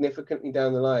slipped significantly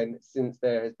down the line since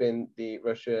there has been the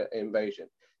Russia invasion.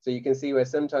 So you can see where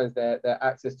sometimes their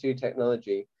access to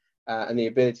technology and the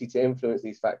ability to influence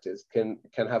these factors can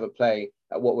have a play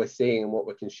at what we're seeing and what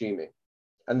we're consuming,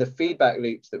 and the feedback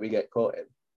loops that we get caught in.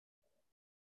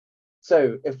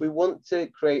 So if we want to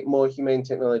create more humane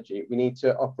technology, we need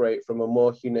to operate from a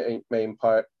more humane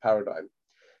paradigm.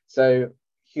 So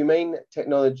humane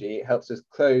technology helps us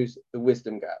close the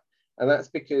wisdom gap. And that's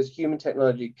because human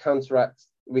technology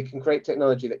we can create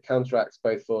technology that counteracts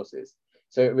both forces.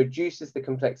 So it reduces the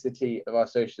complexity of our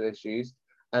social issues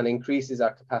and increases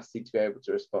our capacity to be able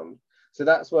to respond. So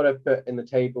that's what I've put in the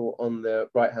table on the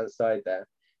right-hand side there.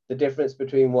 The difference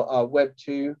between what our Web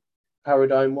 2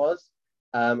 paradigm was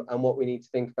and what we need to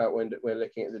think about when we're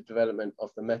looking at the development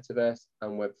of the metaverse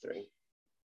and Web 3.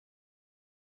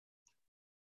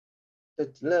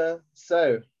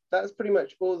 So that's pretty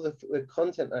much all the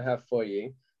content I have for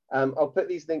you. I'll put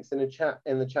these links in the chat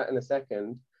in a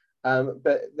second.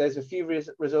 But there's a few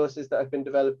resources that I've been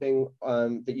developing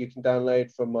that you can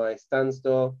download from my Stan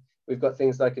store. We've got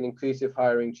things like an inclusive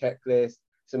hiring checklist,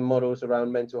 some models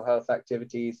around mental health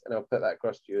activities, and I'll put that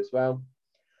across to you as well.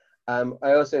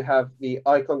 I also have the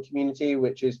Icon community,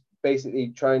 which is basically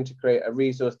trying to create a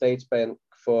resource database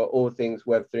for all things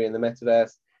Web3 in the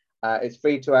metaverse. It's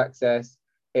free to access.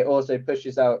 It also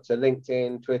pushes out to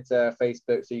LinkedIn, Twitter,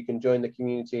 Facebook, so you can join the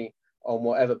community on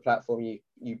whatever platform you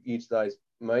utilize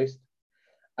most.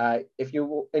 If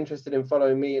you're interested in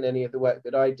following me in any of the work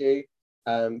that I do,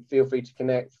 feel free to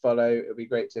connect, follow. It'll be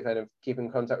great to kind of keep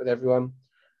in contact with everyone.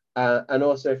 And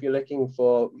also, if you're looking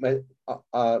for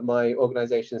my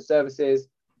organization's services,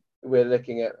 we're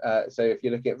looking at, so if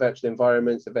you're looking at virtual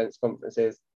environments, events,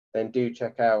 conferences, then do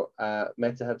check out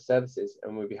MetaHub services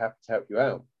and we'll be happy to help you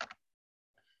out.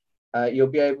 You'll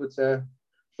be able to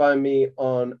find me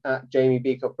on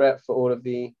 @JamieBeacock-Brett for all of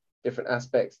the different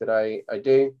aspects that I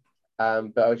do.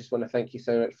 But I just want to thank you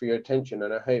so much for your attention,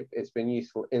 and I hope it's been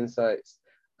useful insights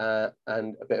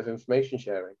and a bit of information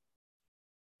sharing.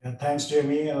 Yeah, thanks,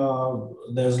 Jamie.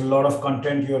 There's a lot of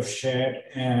content you have shared,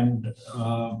 and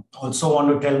also want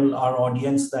to tell our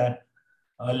audience that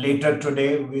later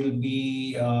today we'll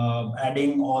be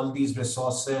adding all these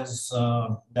resources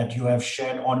that you have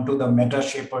shared onto the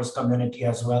MetaShapers community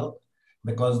as well,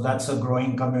 because that's a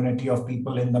growing community of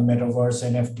people in the Metaverse,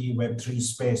 NFT, Web3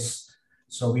 space.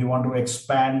 So we want to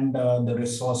expand the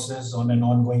resources on an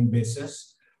ongoing basis.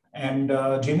 And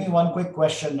Jamie, one quick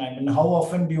question. I mean, how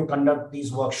often do you conduct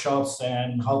these workshops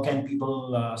and how can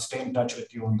people stay in touch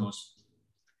with you on those?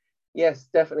 Yes,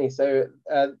 definitely. So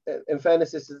in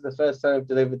fairness, this is the first time I've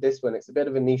delivered this one. It's a bit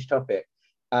of a niche topic.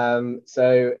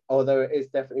 So although it is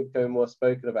definitely becoming more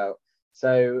spoken about.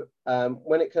 So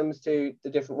when it comes to the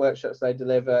different workshops I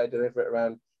deliver it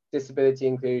around disability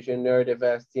inclusion,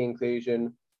 neurodiversity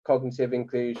inclusion, cognitive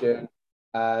inclusion.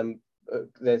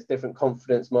 There's different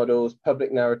confidence models,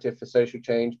 public narrative for social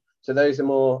change. So those are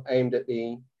more aimed at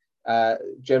the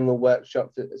general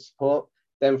workshop support.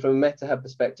 Then from a MetaHub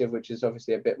perspective, which is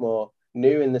obviously a bit more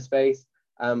new in the space,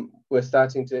 we're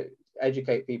starting to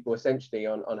educate people essentially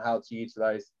on how to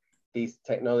utilize these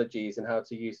technologies and how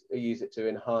to use it to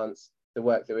enhance the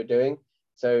work that we're doing.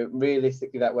 So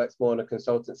realistically, that works more on a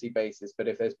consultancy basis. But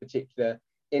if there's particular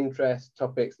interest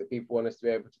topics that people want us to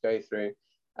be able to go through,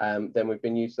 then we've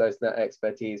been utilizing that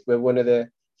expertise. We're one of the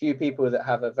few people that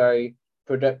have a very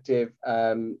productive,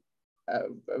 not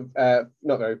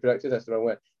very productive, that's the wrong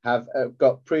word, have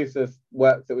got proof of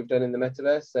work that we've done in the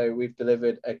metaverse. So we've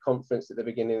delivered a conference at the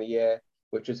beginning of the year,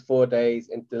 which was 4 days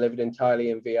and delivered entirely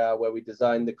in VR, where we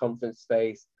designed the conference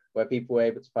space, where people were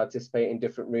able to participate in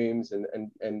different rooms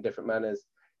and different manners.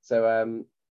 So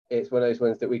it's one of those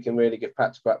ones that we can really give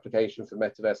practical application for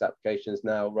metaverse applications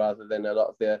now, rather than a lot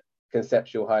of the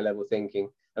conceptual high-level thinking.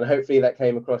 And hopefully that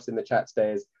came across in the chat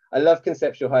today. I love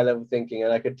conceptual high-level thinking,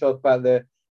 and I could talk about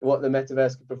what the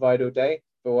metaverse could provide all day,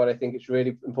 but what I think it's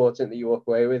really important that you walk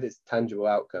away with is tangible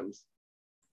outcomes.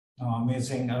 Oh,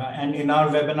 amazing. And in our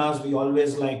webinars, we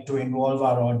always like to involve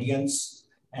our audience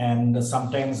and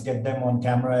sometimes get them on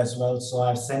camera as well. So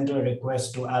I've sent a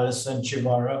request to Alison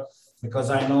Chivara, because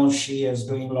I know she is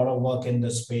doing a lot of work in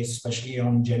this space, especially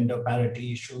on gender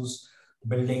parity issues,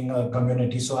 building a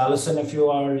community. So Alison, if you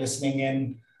are listening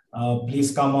in,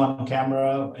 please come on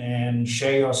camera and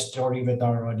share your story with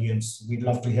our audience. We'd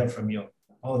love to hear from you.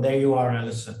 Oh, there you are,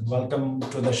 Alison. Welcome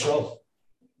to the show.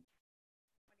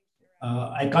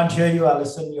 I can't hear you,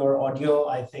 Alison. Your audio,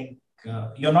 I think,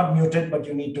 you're not muted, but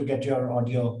you need to get your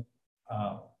audio.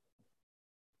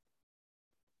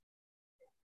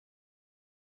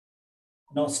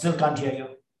 No, still can't hear you.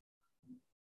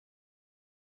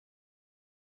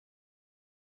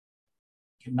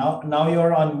 Now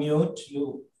you're on mute.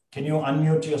 Can you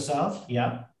unmute yourself?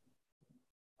 Yeah.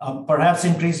 Perhaps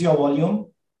increase your volume.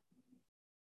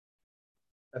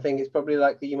 I think it's probably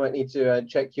likely you might need to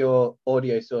check your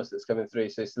audio source that's coming through.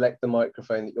 So select the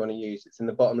microphone that you want to use. It's in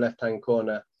the bottom left-hand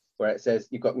corner where it says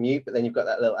you've got mute, but then you've got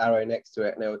that little arrow next to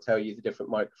it, and it will tell you the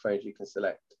different microphones you can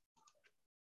select.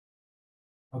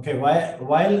 Okay,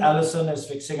 while Alison is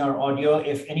fixing our audio,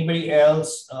 if anybody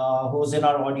else who's in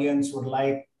our audience would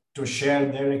like to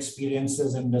share their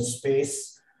experiences in the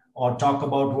space, or talk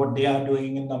about what they are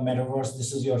doing in the metaverse,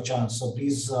 this is your chance. So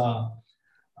please,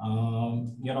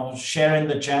 share in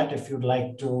the chat if you'd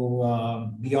like to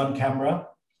be on camera,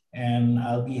 and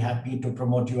I'll be happy to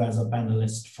promote you as a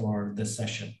panelist for this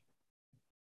session.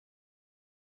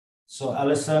 So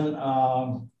Alison,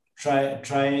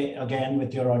 try again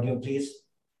with your audio, please.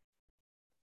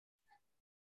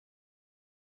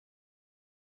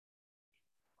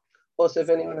 Also, if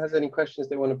anyone has any questions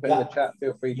they want to put in the chat,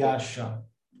 feel free to. Yeah, sure.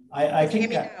 I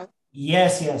think,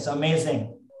 yes,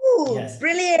 amazing. Ooh, yes.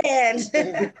 Brilliant.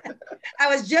 I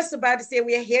was just about to say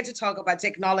we are here to talk about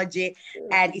technology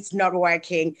and it's not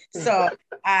working. So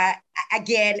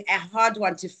again, a hard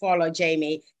one to follow,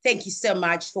 Jamie. Thank you so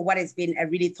much for what has been a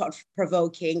really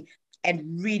thought-provoking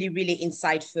and really, really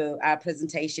insightful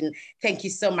presentation. Thank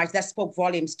you so much. That spoke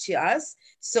volumes to us.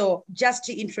 So just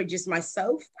to introduce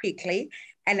myself quickly,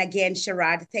 and again,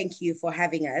 Sharad, thank you for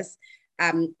having us.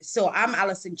 So I'm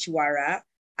Alison Chiwara.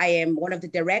 I am one of the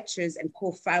directors and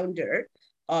co-founder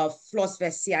of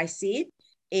Flossverse CIC.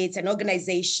 It's an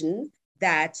organization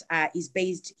that is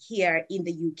based here in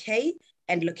the UK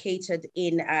and located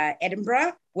in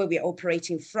Edinburgh, where we're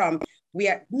operating from. We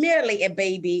are merely a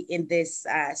baby in this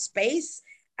space,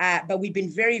 but we've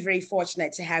been very, very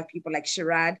fortunate to have people like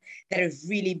Sharad that have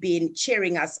really been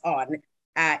cheering us on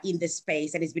in this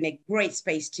space, and it's been a great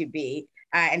space to be.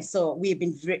 And so we've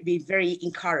been very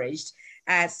encouraged.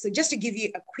 So just to give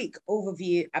you a quick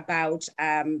overview about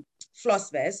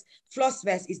Flossverse.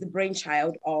 Flossverse is the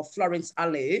brainchild of Florence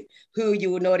Alu, who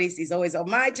you will notice is always on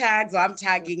my tags, or I'm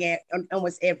tagging it on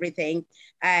almost everything.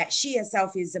 She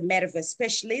herself is a Metaverse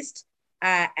specialist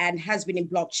and has been in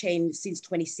blockchain since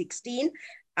 2016.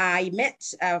 I met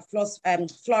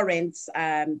Florence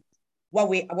while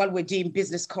we're doing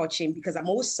business coaching, because I'm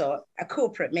also a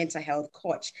corporate mental health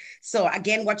coach. So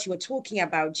again, what you were talking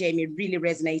about, Jamie, really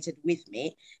resonated with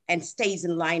me and stays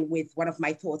in line with one of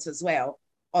my thoughts as well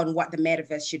on what the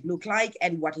metaverse should look like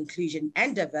and what inclusion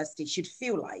and diversity should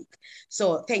feel like.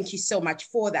 So thank you so much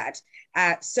for that.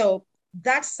 So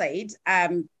that said,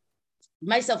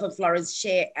 myself and Florence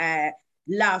share a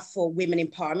love for women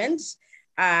empowerment.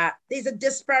 There's a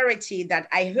disparity that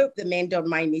I hope the men don't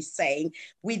mind me saying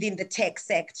within the tech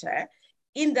sector,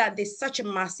 in that there's such a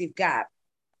massive gap,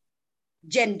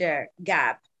 gender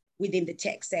gap within the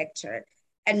tech sector.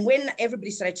 And when everybody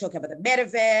started talking about the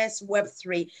metaverse,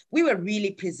 Web3, we were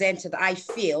really presented, I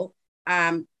feel,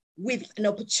 with an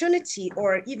opportunity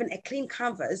or even a clean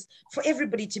canvas for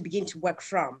everybody to begin to work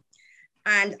from.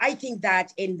 And I think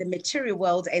that in the material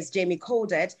world, as Jamie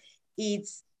called it,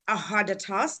 it's a harder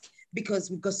task,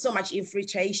 because we've got so much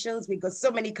infiltrations, we've got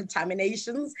so many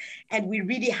contaminations, and we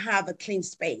really have a clean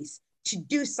space to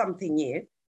do something new,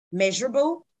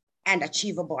 measurable and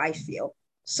achievable, I feel.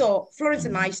 So Florence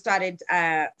and I started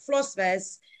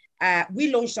Flossverse.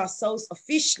 We launched ourselves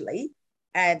officially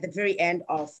at the very end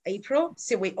of April.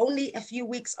 So we're only a few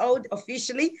weeks old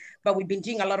officially, but we've been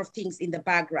doing a lot of things in the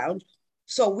background.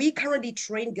 So we currently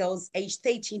train girls aged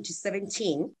 13 to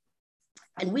 17,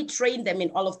 and we train them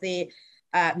in all of the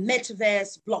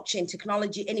metaverse, blockchain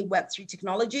technology, any Web3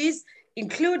 technologies.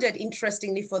 Included,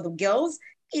 interestingly, for the girls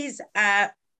is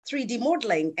 3D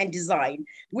modeling and design,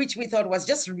 which we thought was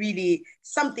just really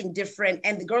something different.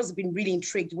 And the girls have been really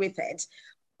intrigued with it.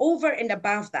 Over and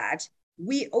above that,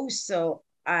 we also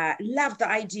love the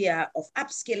idea of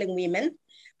upskilling women.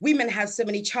 Women have so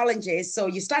many challenges. So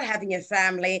you start having a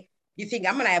family, you think,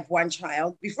 I'm going to have one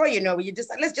child. Before you know it, you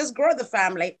just, let's just grow the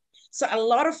family. So a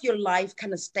lot of your life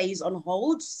kind of stays on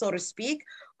hold, so to speak,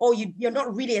 or you're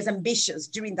not really as ambitious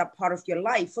during that part of your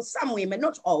life. For some women,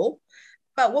 not all,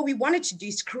 but what we wanted to do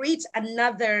is create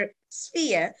another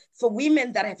sphere for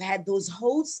women that have had those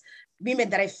holds, women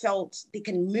that have felt they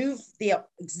can move their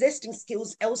existing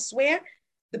skills elsewhere.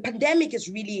 The pandemic has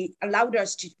really allowed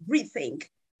us to rethink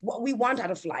what we want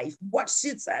out of life, what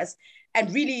suits us.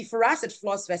 And really for us at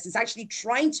Flossverse is actually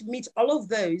trying to meet all of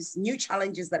those new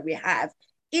challenges that we have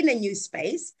in a new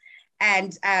space.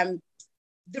 And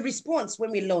the response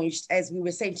when we launched, as we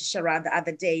were saying to Sharad the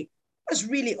other day, was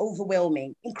really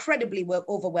overwhelming, incredibly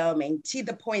overwhelming, to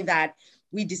the point that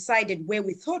we decided where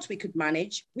we thought we could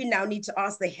manage, we now need to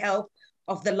ask the help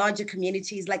of the larger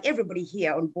communities, like everybody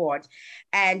here on board.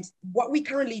 And what we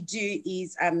currently do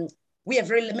is we are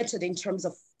very limited in terms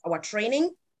of our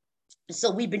training.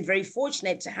 So we've been very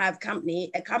fortunate to have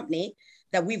a company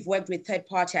that we've worked with third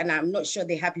party, and I'm not sure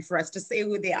they're happy for us to say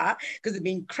who they are because they've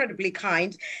been incredibly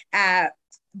kind.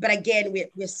 But again,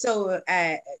 we're so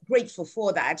grateful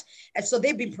for that. And so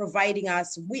they've been providing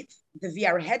us with the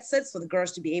VR headsets for the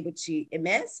girls to be able to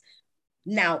immerse.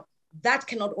 Now, that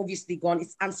cannot obviously go on,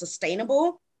 it's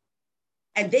unsustainable.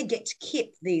 and they get to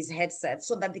keep these headsets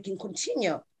so that they can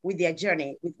continue with their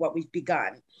journey with what we've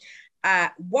begun.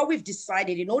 What we've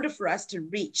decided in order for us to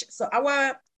reach, so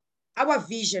our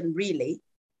vision really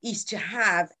is to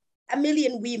have 1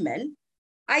 million women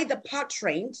either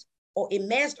part-trained or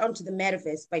immersed onto the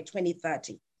metaverse by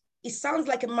 2030. It sounds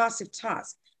like a massive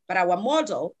task, but our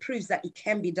model proves that it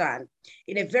can be done.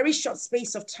 In a very short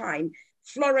space of time,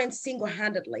 Florence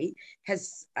single-handedly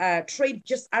has trained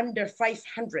just under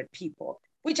 500 people,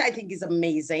 which I think is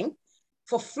amazing.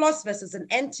 For Flossverse as an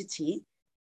entity,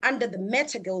 under the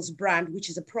Meta Girls brand, which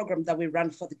is a program that we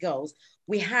run for the girls,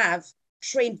 we have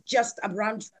trained just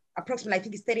around approximately, I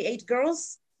think it's 38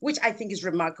 girls, which I think is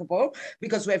remarkable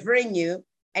because we're very new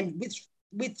and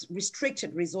with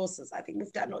restricted resources. I think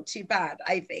we've done not too bad,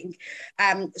 I think.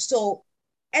 So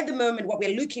at the moment, what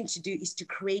we're looking to do is to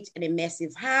create an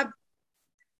immersive hub.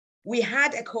 We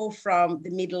had a call from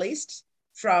the Middle East,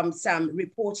 from some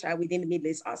reporter within the Middle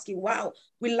East asking, wow,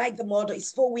 we like the model,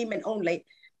 it's for women only.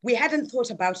 We hadn't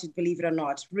thought about it, believe it or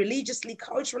not. Religiously,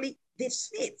 culturally,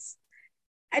 this fits.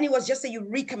 And it was just a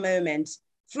eureka moment.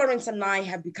 Florence and I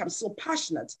have become so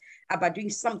passionate about doing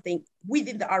something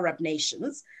within the Arab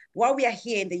nations. While we are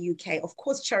here in the UK, of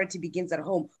course, charity begins at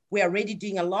home. We are already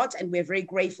doing a lot, and we're very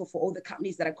grateful for all the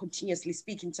companies that are continuously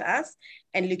speaking to us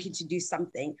and looking to do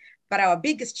something. But our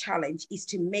biggest challenge is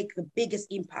to make the biggest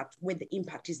impact when the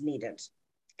impact is needed.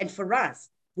 And for us,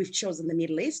 we've chosen the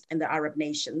Middle East and the Arab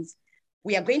nations.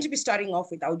 We are going to be starting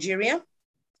off with Algeria.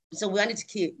 So we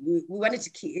wanted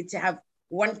to have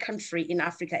one country in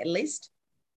Africa at least,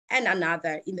 and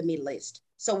another in the Middle East.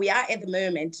 So we are at the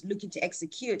moment looking to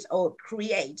execute or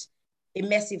create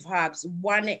immersive hubs,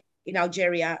 one in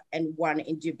Algeria and one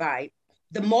in Dubai.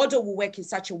 The model will work in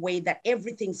such a way that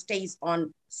everything stays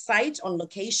on site, on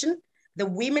location. The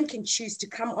women can choose to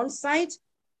come on site,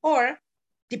 or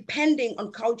depending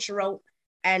on cultural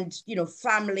and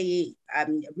family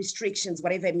restrictions,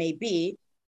 whatever it may be,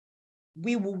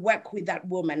 we will work with that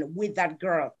woman, with that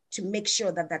girl, to make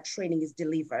sure that that training is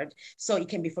delivered. So it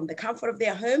can be from the comfort of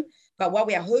their home, but what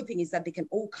we are hoping is that they can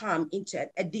all come into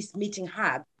this meeting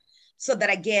hub, so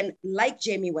that, again, like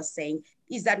Jamie was saying,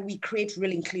 is that we create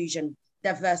real inclusion,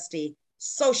 diversity,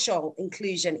 social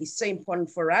inclusion is so important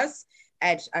for us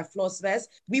at Flossverse.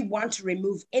 We want to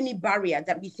remove any barrier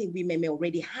that we think women may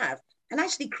already have, and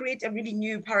actually create a really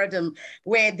new paradigm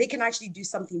where they can actually do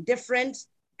something different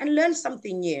and learn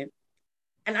something new,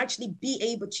 and actually be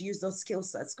able to use those skill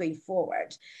sets going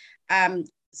forward.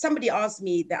 Somebody asked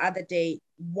me the other day,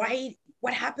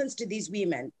 what happens to these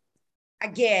women?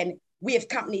 Again, we have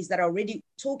companies that are already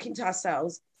talking to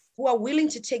ourselves who are willing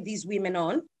to take these women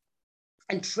on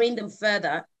and train them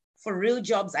further for real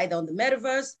jobs, either on the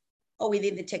metaverse or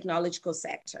within the technological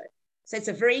sector. So it's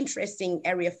a very interesting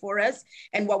area for us.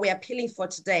 And what we're appealing for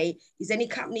today is any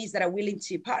companies that are willing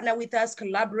to partner with us,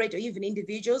 collaborate, or even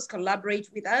individuals collaborate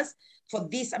with us for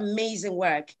this amazing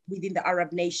work within the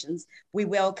Arab nations. We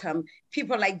welcome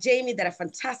people like Jamie that are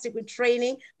fantastic with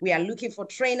training. We are looking for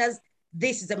trainers.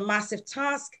 This is a massive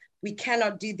task. We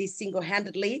cannot do this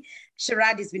single-handedly.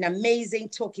 Sharad has been amazing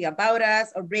talking about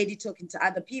us, already talking to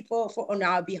other people on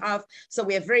our behalf. So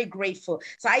we are very grateful.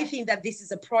 So I think that this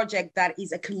is a project that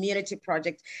is a community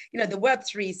project. The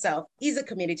Web3 itself is a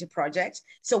community project.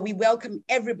 So we welcome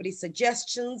everybody's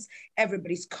suggestions,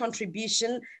 everybody's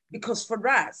contribution, because for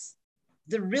us,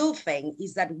 the real thing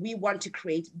is that we want to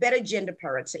create better gender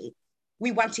parity.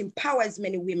 We want to empower as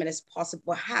many women as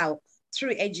possible. How?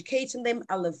 Through educating them,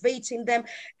 elevating them,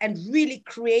 and really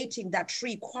creating that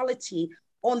true equality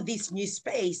on this new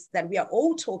space that we are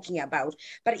all talking about.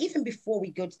 But even before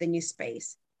we go to the new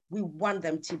space, we want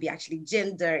them to be actually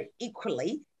gender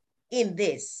equally in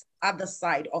this other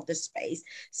side of the space.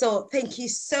 So thank you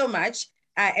so much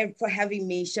for having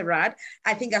me, Sharad.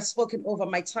 I think I've spoken over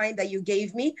my time that you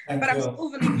gave me, but I'm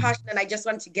overly passionate. I just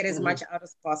want to get as much out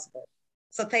as possible.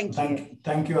 So thank you.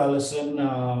 Thank you, Alison,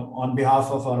 on behalf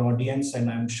of our audience,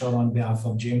 and I'm sure on behalf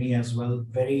of Jamie as well.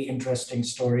 Very interesting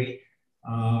story.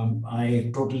 I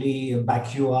totally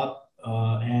back you up.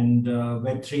 And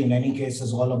Web3 in any case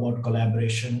is all about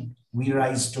collaboration. We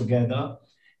rise together.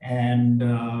 And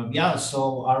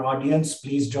so our audience,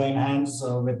 please join hands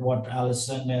with what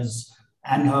Alison is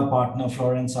and her partner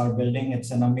Florence are building.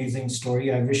 It's an amazing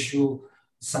story. I wish you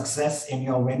success in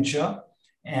your venture.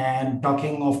 And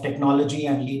talking of technology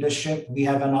and leadership, we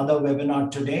have another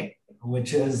webinar today,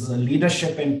 which is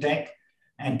leadership in tech.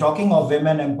 And talking of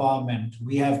women empowerment,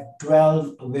 we have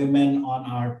 12 women on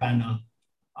our panel.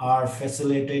 Our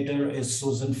facilitator is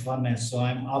Susan Furness. So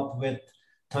I'm up with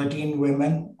 13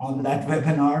 women on that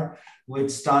webinar, which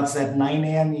starts at 9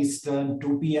 a.m. Eastern,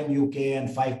 2 p.m. UK,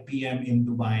 and 5 p.m. in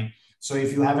Dubai. So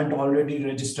if you haven't already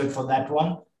registered for that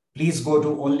one, please go to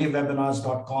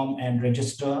onlywebinars.com and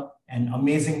register. An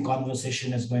amazing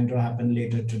conversation is going to happen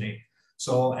later today.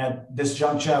 So at this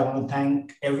juncture, I want to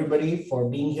thank everybody for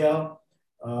being here,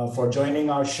 for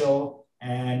joining our show,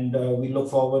 and we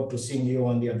look forward to seeing you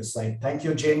on the other side. Thank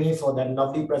you, Jamie, for that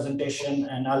lovely presentation,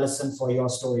 and Alison for your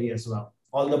story as well.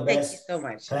 All the best. Thank you so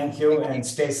much. Thank you, and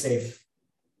stay safe.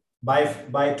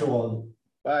 Bye to all.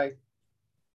 Bye.